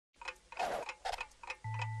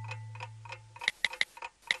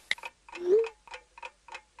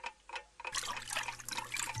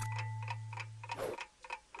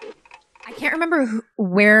can't remember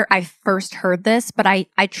where I first heard this, but I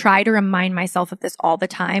try to remind myself of this all the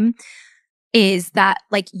time, is that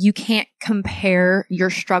like you can't compare your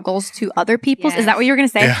struggles to other people's. Is that what you were going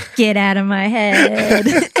to say? Yeah. Get out of my head.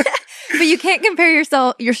 But you can't compare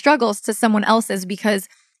your struggles to someone else's, because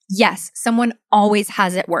yes, someone always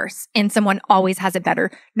has it worse and someone always has it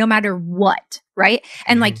better, no matter what, right?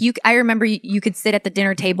 And like I remember you could sit at the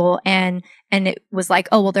dinner table and it was like,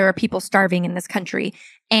 oh, well, there are people starving in this country.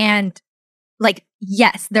 And like,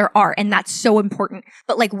 yes, there are. And that's so important.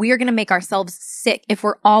 But like, we are going to make ourselves sick if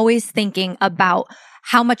we're always thinking about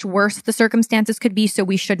how much worse the circumstances could be, so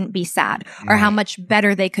we shouldn't be sad, or how much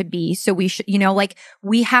better they could be, so we should, like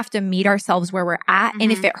we have to meet ourselves where we're at.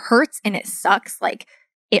 And if it hurts and it sucks, like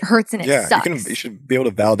it hurts and it sucks. You should be able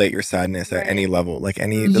to validate your sadness at any level. Like it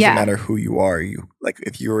doesn't matter who you are. You like,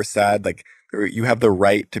 if you are sad, like you have the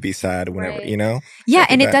right to be sad whenever, Yeah.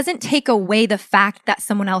 And it doesn't take away the fact that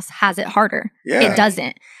someone else has it harder. Yeah. It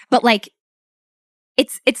doesn't. But like,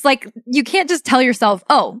 it's like, you can't just tell yourself,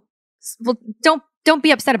 oh, well, don't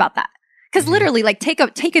be upset about that. Because literally, like, take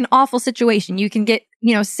an awful situation. You can get,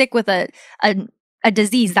 sick with a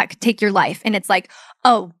disease that could take your life. And it's like,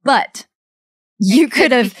 oh, but you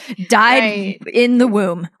could have died in the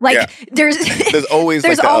womb. Like there's always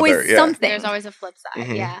there's like always other, something. There's always a flip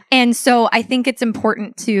side. Yeah. And so I think it's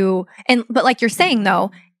important but like you're saying though,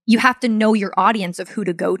 you have to know your audience of who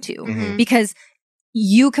to go to, because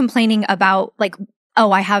you complaining about like,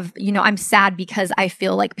 oh, I have, I'm sad because I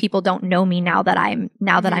feel like people don't know me now that I'm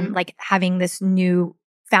like having this new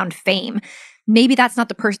found fame. Maybe that's not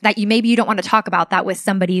the person that maybe you don't want to talk about that with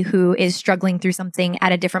somebody who is struggling through something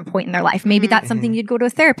at a different point in their life. Maybe that's something you'd go to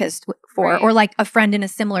a therapist for, or like a friend in a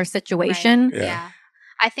similar situation. Right. Yeah.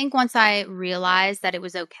 I think once I realized that it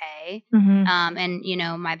was okay,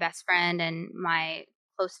 and my best friend and my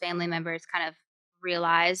close family members kind of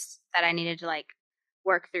realized that I needed to like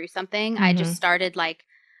work through something, I just started like,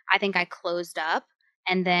 I think I closed up.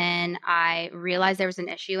 And then I realized there was an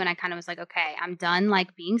issue, and I kind of was like, okay, I'm done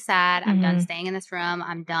like being sad. I'm done staying in this room.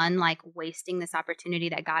 I'm done like wasting this opportunity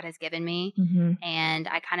that God has given me. And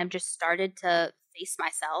I kind of just started to face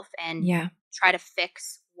myself and try to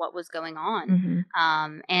fix what was going on.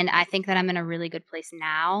 And I think that I'm in a really good place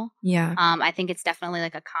now. Yeah. I think it's definitely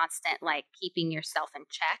like a constant, like keeping yourself in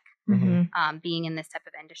check, being in this type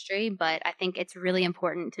of industry. But I think it's really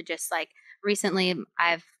important to just like, recently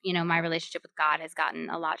I've, my relationship with God has gotten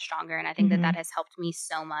a lot stronger. And I think that has helped me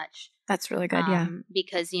so much. That's really good. Yeah.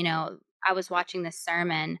 Because, I was watching this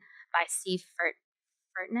sermon by Steve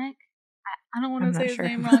Furtick. I don't want to say his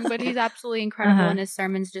name wrong, but he's absolutely incredible in his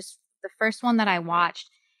sermons. Just the first one that I watched,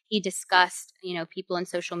 he discussed, people in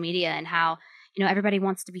social media and how, everybody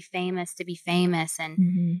wants to be famous.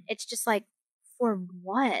 And it's just like, for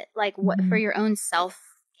what? Like what, for your own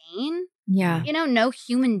self-gain? Yeah. No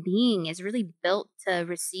human being is really built to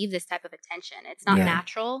receive this type of attention. It's not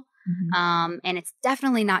natural. And it's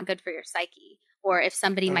definitely not good for your psyche. Or if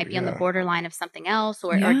somebody might be on the borderline of something else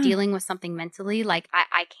or dealing with something mentally, like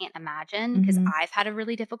I can't imagine, because I've had a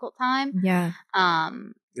really difficult time. Yeah.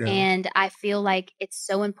 And I feel like it's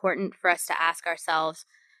so important for us to ask ourselves,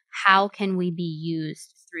 how can we be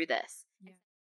used through this?